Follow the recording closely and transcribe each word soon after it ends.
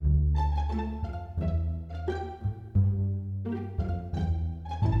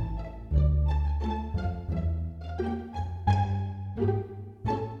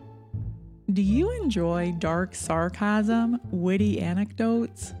Do you enjoy dark sarcasm, witty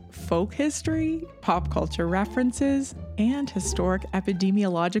anecdotes, folk history, pop culture references, and historic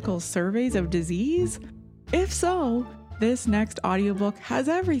epidemiological surveys of disease? If so, this next audiobook has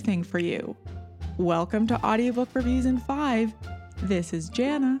everything for you. Welcome to Audiobook Reviews in 5. This is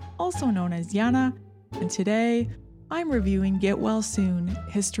Jana, also known as Yana, and today I'm reviewing Get Well Soon,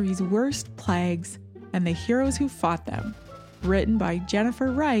 History's Worst Plagues and the Heroes Who Fought Them, written by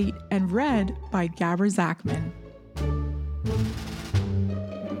Jennifer Wright and read by Gabor Zachman.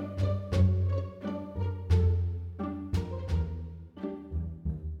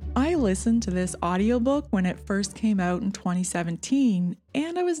 I listened to this audiobook when it first came out in 2017,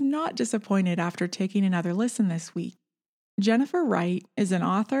 and I was not disappointed after taking another listen this week. Jennifer Wright is an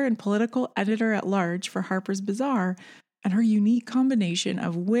author and political editor-at-large for Harper's Bazaar, and her unique combination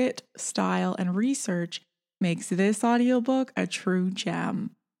of wit, style, and research makes this audiobook a true gem.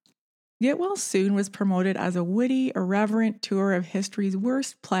 Get Well Soon was promoted as a witty, irreverent tour of history's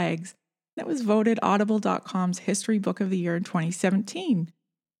worst plagues, and it was voted Audible.com's History Book of the Year in 2017,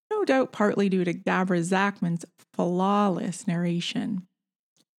 no doubt partly due to Gabor Zachman's flawless narration.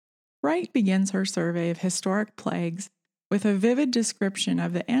 Wright begins her survey of historic plagues with a vivid description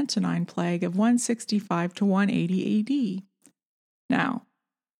of the Antonine Plague of 165 to 180 AD. Now,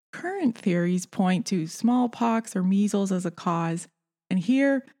 current theories point to smallpox or measles as a cause, and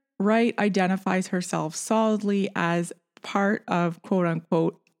here Wright identifies herself solidly as part of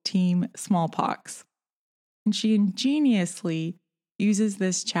quote-unquote Team Smallpox. And she ingeniously uses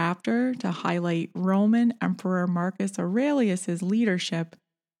this chapter to highlight Roman Emperor Marcus Aurelius's leadership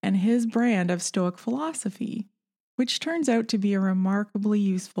and his brand of Stoic philosophy, which turns out to be a remarkably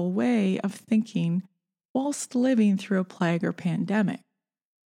useful way of thinking whilst living through a plague or pandemic.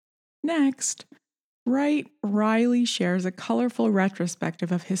 Next, Wright wryly shares a colorful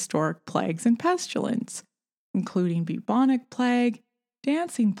retrospective of historic plagues and pestilence, including bubonic plague,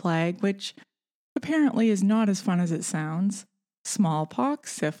 dancing plague, which apparently is not as fun as it sounds,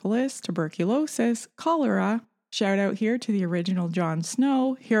 smallpox, syphilis, tuberculosis, cholera, shout out here to the original Jon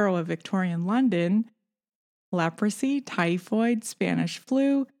Snow, hero of Victorian London, leprosy, typhoid, Spanish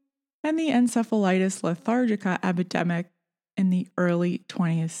flu, and the encephalitis lethargica epidemic in the early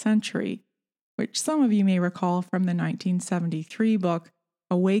 20th century, which some of you may recall from the 1973 book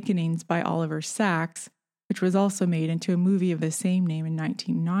Awakenings by Oliver Sacks, which was also made into a movie of the same name in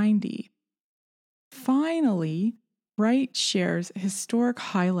 1990. Finally, Wright shares historic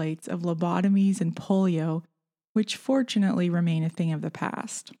highlights of lobotomies and polio, which fortunately remain a thing of the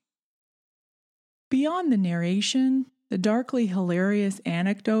past. Beyond the narration, the darkly hilarious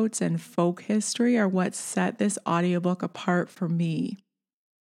anecdotes and folk history are what set this audiobook apart for me.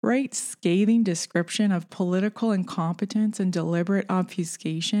 Wright's scathing description of political incompetence and deliberate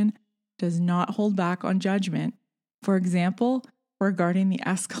obfuscation does not hold back on judgment. For example, regarding the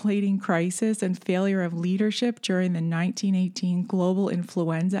escalating crisis and failure of leadership during the 1918 global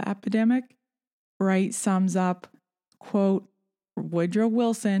influenza epidemic, Wright sums up, quote, Woodrow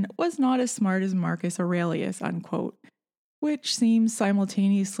Wilson was not as smart as Marcus Aurelius, unquote, which seems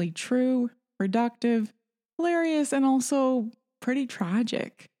simultaneously true, reductive, hilarious, and also pretty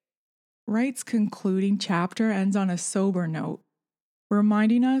tragic. Wright's concluding chapter ends on a sober note,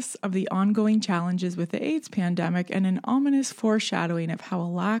 reminding us of the ongoing challenges with the AIDS pandemic and an ominous foreshadowing of how a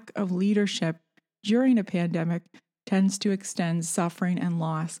lack of leadership during a pandemic tends to extend suffering and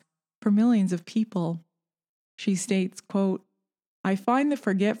loss for millions of people. She states, quote, I find the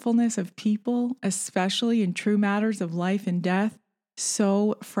forgetfulness of people, especially in true matters of life and death,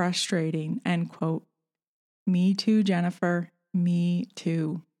 so frustrating, end quote. Me too, Jennifer. Me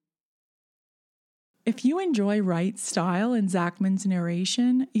too. If you enjoy Wright's style and Zachman's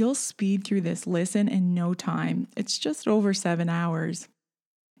narration, you'll speed through this listen in no time. It's just over 7 hours.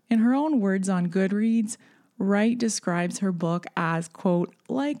 In her own words on Goodreads, Wright describes her book as, quote,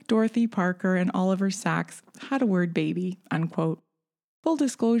 like Dorothy Parker and Oliver Sacks had a word baby, unquote. Full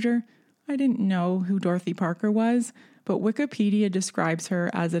disclosure, I didn't know who Dorothy Parker was, but Wikipedia describes her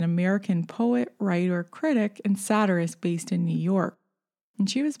as an American poet, writer, critic, and satirist based in New York. And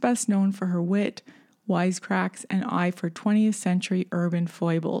she was best known for her wit, wisecracks, and eye for 20th century urban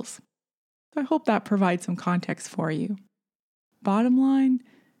foibles. I hope that provides some context for you. Bottom line,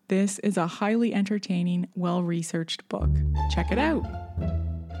 this is a highly entertaining, well-researched book. Check it out.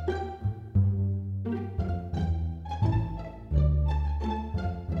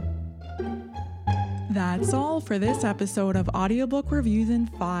 That's all for this episode of Audiobook Reviews in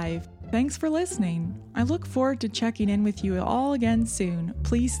 5. Thanks for listening. I look forward to checking in with you all again soon.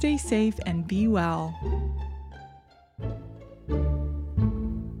 Please stay safe and be well.